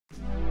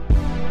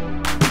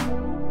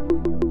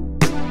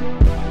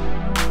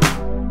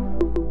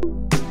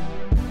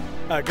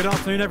Good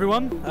afternoon,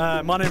 everyone.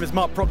 My name is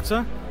Mark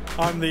Proctor.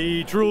 I'm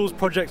the Drools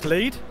project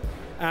lead,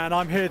 and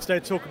I'm here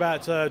today to talk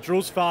about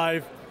Drools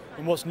 5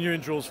 and what's new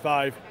in Drools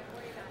 5.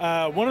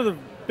 One of the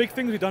big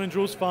things we've done in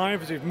Drools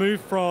 5 is we've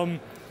moved from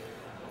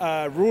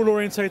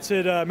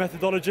rule-orientated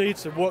methodology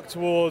to work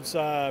towards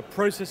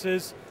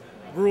processes,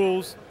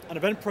 rules, and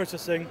event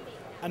processing,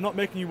 and not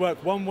making you work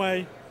one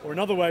way or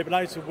another way, but allow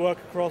you to work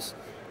across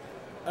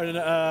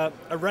a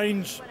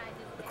range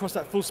across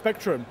that full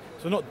spectrum.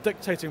 So we're not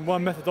dictating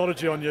one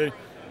methodology on you,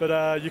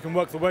 but you can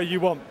work the way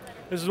you want.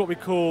 This is what we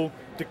call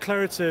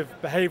declarative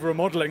behavioral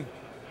modeling,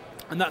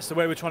 and that's the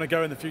way we're trying to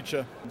go in the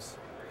future.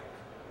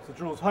 So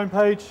Drools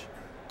homepage,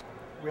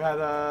 we had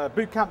a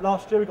bootcamp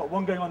last year, we've got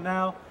one going on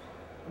now,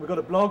 and we've got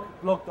a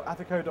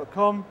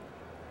blog.athico.com,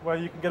 where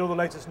you can get all the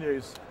latest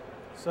news.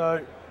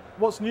 So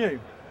what's new?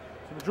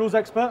 So the Drools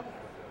expert,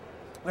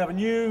 we have a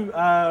new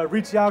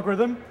RITI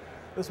algorithm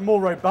that's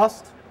more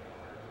robust.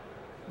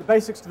 The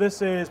basics to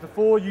this is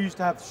before you used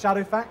to have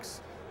shadow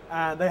facts,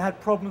 and they had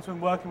problems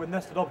when working with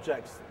nested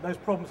objects. Those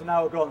problems are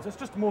now gone, so it's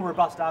just a more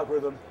robust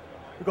algorithm.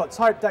 We've got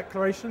type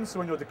declarations, so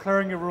when you're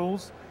declaring your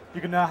rules, you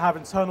can now have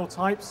internal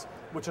types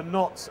which are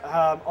not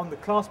on the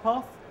class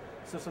path.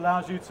 So this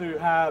allows you to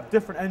have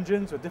different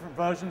engines or different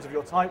versions of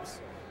your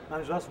types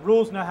managed us.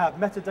 Rules now have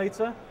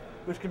metadata,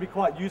 which can be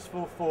quite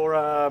useful for,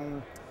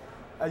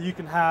 you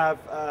can have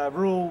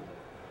rule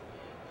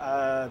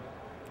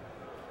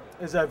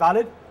is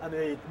valid, and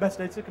the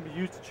metadata can be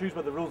used to choose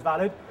whether the rule is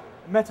valid.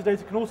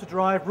 Metadata can also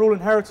drive rule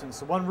inheritance,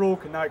 so one rule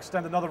can now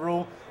extend another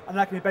rule, and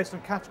that can be based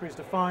on categories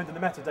defined in the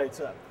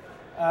metadata.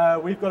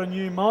 We've got a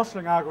new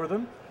marshalling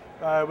algorithm,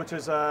 which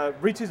is,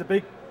 RITI is a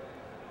big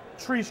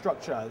tree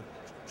structure.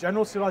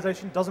 General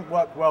serialization doesn't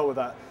work well with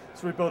that.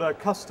 So we built a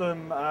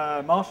custom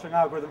marshalling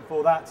algorithm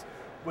for that,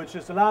 which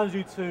just allows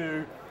you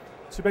to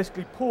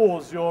basically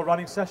pause your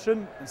running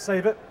session and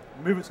save it,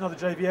 move it to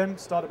another JVM,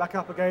 start it back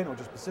up again, or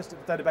just persist in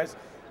the database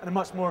in a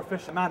much more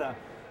efficient manner.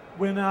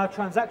 We're now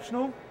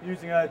transactional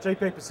using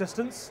JPA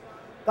persistence.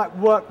 That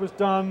work was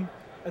done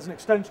as an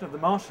extension of the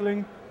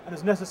marshalling and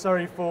is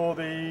necessary for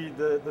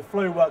the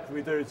flow work that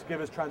we do to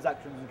give us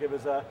transactions and give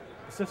us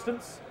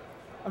persistence.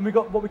 And we've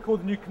got what we call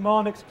the new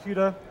command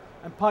executor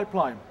and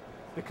pipeline.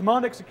 The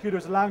command executor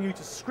is allowing you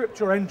to script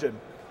your engine,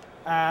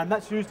 and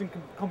that's used in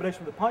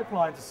combination with the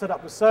pipeline to set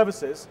up the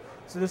services.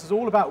 So this is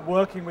all about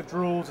working with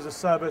Drools as a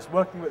service,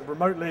 working with it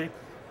remotely,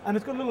 and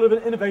it's got a little bit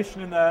of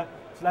innovation in there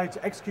to allow you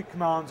to execute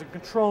commands and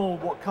control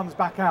what comes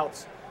back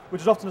out,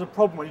 which is often a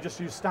problem when you just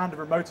use standard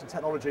remoting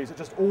technologies that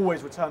just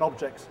always return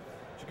objects,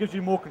 which gives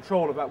you more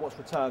control about what's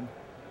returned.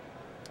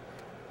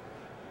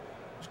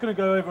 I'm just going to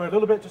go over a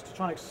little bit just to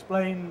try and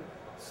explain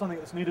something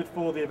that's needed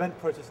for the event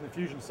process in the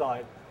Fusion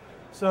side.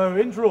 So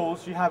in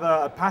Drools, you have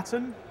a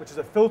pattern, which is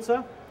a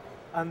filter,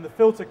 and the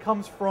filter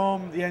comes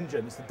from the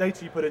engine. It's the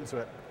data you put into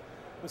it.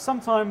 But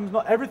sometimes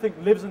not everything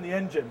lives in the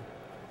engine.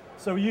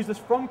 So we use this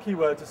from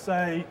keyword to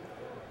say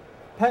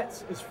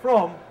pet is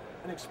from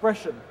an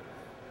expression.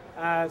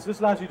 And so this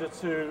allows you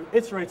to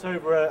iterate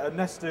over a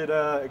nested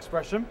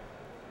expression.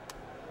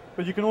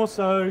 But you can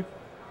also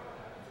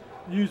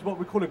use what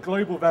we call a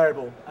global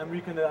variable. And we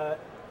can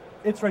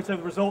iterate over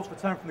the results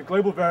returned from the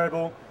global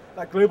variable.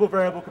 That global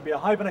variable can be a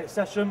Hibernate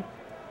session.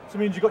 So it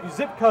means you've got your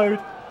zip code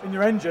in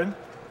your engine.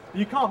 But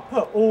you can't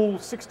put all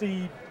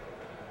 60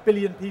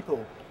 billion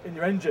people in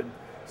your engine.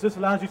 So this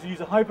allows you to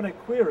use a Hibernate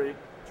query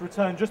to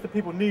return just the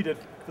people needed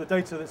for the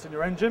data that's in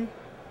your engine.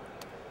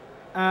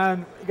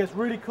 And it gets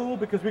really cool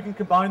because we can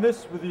combine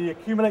this with the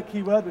accumulate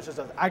keyword, which is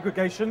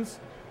aggregations,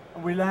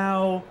 and we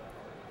allow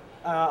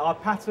our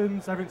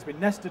patterns, everything to be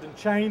nested and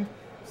chained.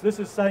 So this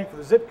is saying for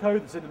the zip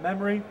code that's in the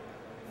memory,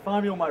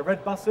 find me all my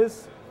red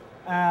buses,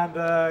 and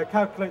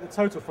calculate the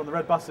total from the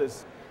red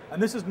buses.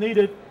 And this is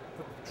needed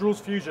for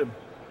Drools Fusion.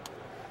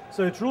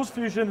 So Drools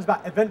Fusion is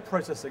about event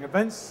processing.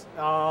 Events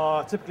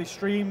are typically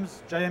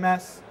streams,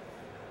 JMS.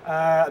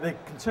 They're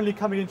continually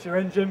coming into your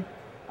engine,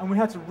 and we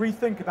had to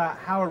rethink about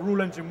how a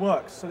rule engine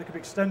works so that it could be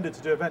extended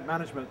to do event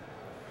management.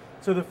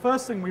 So the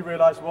first thing we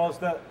realized was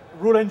that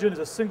rule engine is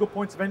a single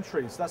point of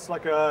entry, so that's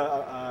like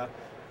a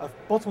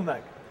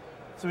bottleneck.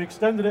 So we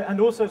extended it, and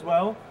also as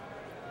well,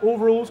 all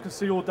rules can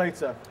see all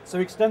data. So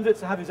we extended it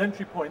to have these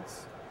entry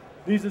points.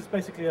 These is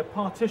basically a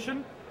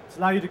partition to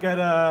allow you to get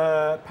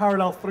a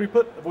parallel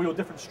throughput of all your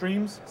different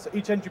streams. So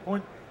each entry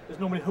point is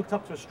normally hooked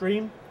up to a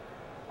stream,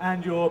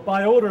 and your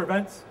by order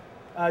events,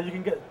 you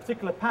can get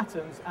particular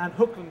patterns and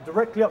hook them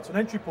directly up to an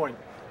entry point.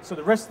 So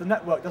the rest of the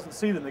network doesn't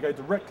see them, they go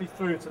directly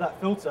through to that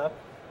filter.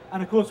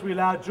 And of course we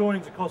allow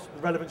joins across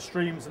the relevant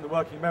streams in the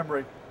working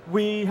memory.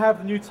 We have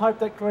the new type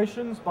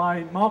declarations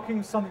by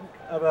marking something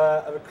of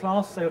a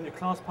class, say on your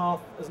class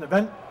path as an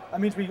event. That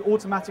means we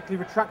automatically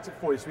retract it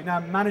for you. So we now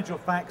manage your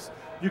facts.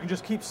 You can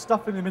just keep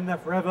stuffing them in there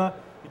forever.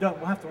 You don't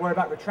have to worry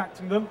about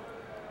retracting them.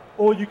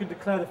 Or you can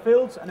declare the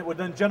fields, and it would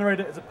then generate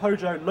it as a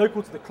POJO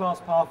local to the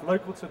class path,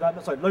 local to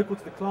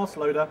the class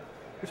loader,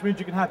 which means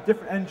you can have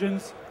different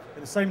engines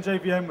in the same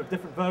JVM with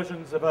different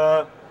versions of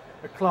a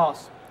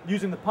class.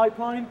 Using the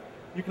pipeline,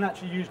 you can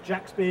actually use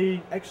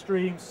JAXB,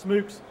 Xstream,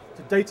 Smooks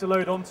to data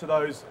load onto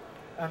those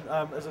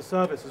and as a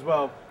service as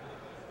well.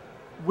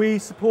 We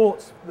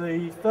support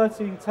the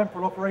 13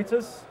 temporal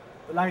operators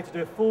that allow you to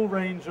do a full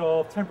range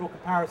of temporal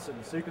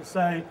comparisons. So you can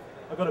say,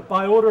 I've got a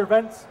by order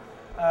event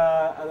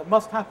that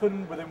must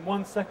happen within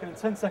 1 second and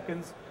 10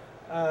 seconds.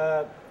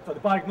 So the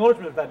by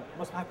acknowledgement event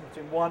must happen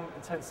between 1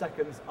 and 10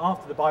 seconds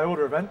after the by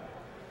order event.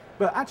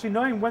 But actually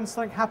knowing when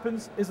something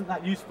happens isn't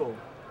that useful.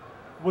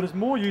 What is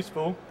more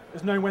useful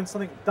is knowing when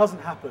something doesn't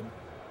happen.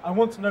 I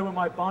want to know when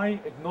my by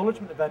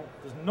acknowledgement event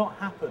does not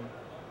happen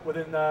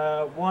within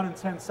 1 and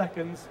 10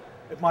 seconds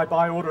of my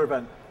by order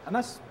event. And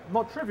that's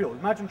not trivial.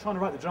 Imagine trying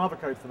to write the Java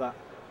code for that.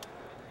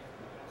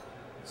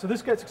 So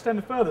this gets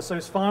extended further. So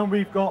it's fine,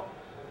 we've got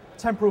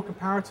temporal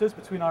comparators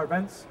between our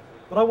events,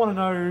 but I want to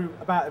know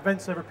about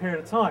events over a period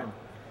of time.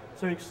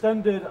 So we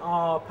extended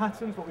our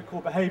patterns, what we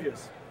call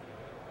behaviors.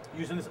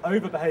 Using this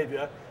over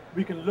behavior,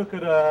 we can look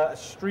at a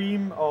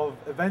stream of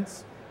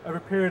events over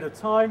a period of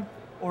time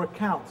or a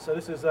count. So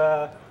this is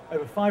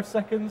over 5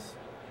 seconds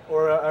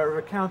or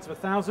a count of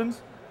 1,000.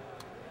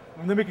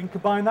 And then we can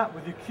combine that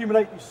with the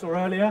accumulate you saw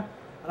earlier.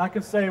 And I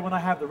can say when I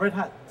have the Red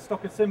Hat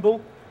stocked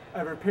symbol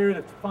over a period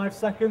of 5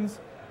 seconds,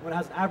 when it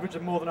has an average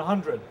of more than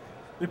 100.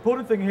 The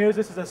important thing here is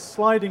this is a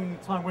sliding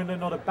time window,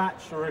 not a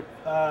batch or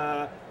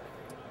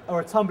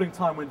a tumbling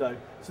time window.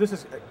 So this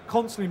is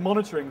constantly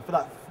monitoring for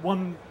that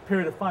one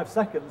period of 5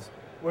 seconds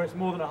where it's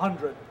more than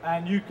 100.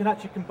 And you can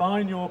actually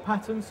combine your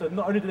patterns, so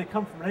not only do they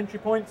come from an entry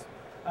point,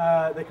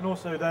 they can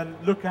also then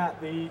look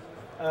at the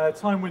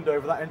time window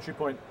over that entry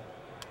point.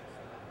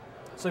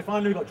 So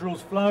finally we've got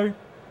Drools Flow.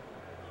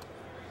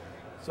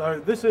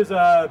 So this is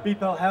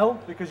BPEL hell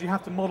because you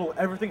have to model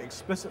everything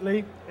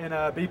explicitly in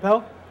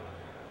BPEL.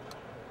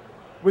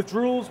 With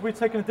Drools, we've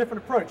taken a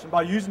different approach, and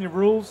by using your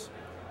rules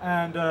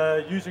and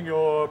using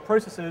your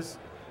processes,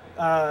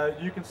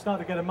 you can start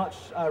to get a much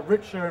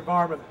richer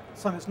environment,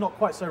 something that's not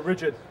quite so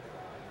rigid.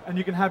 And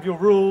you can have your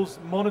rules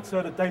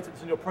monitor the data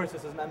that's in your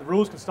processes, and the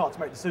rules can start to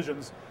make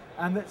decisions.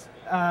 And that's,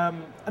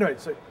 anyway,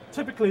 so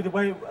typically the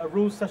way a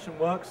rules session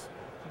works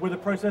with a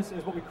process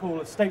is what we call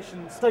a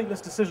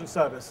stateless decision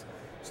service.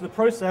 So the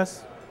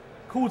process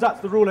calls out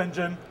to the rule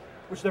engine,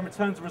 which then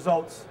returns the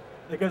results.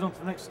 It goes on to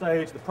the next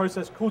stage. The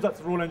process calls out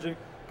to the rule engine,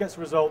 gets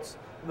the results,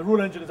 and the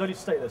rule engine is only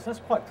stateless. That's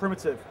quite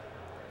primitive.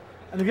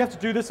 And if you have to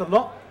do this a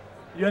lot,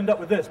 you end up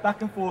with this,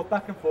 back and forth,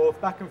 back and forth,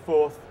 back and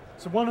forth.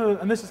 So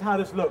and this is how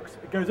this looks.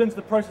 It goes into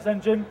the process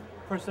engine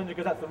goes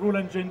out to the rule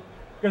engine,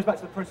 goes back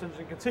to the process engine,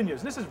 and continues.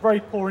 And this is very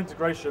poor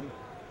integration.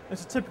 This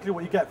is typically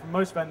what you get from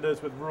most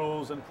vendors with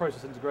rules and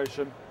process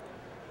integration.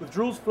 With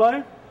Drools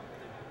Flow,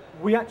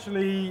 we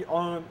actually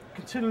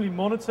continually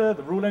monitor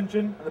the rule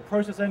engine and the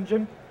process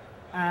engine,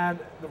 and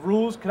the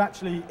rules can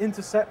actually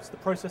intercept the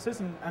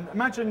processes. And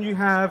imagine you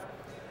have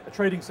a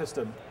trading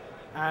system,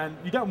 and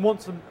you don't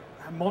want to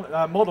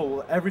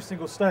model every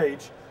single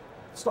stage.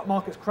 The stock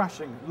market's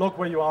crashing, log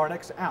where you are and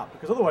exit out,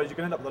 because otherwise you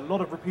can end up with a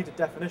lot of repeated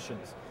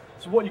definitions.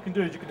 So what you can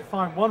do is you can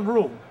define one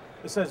rule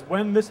that says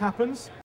when this happens,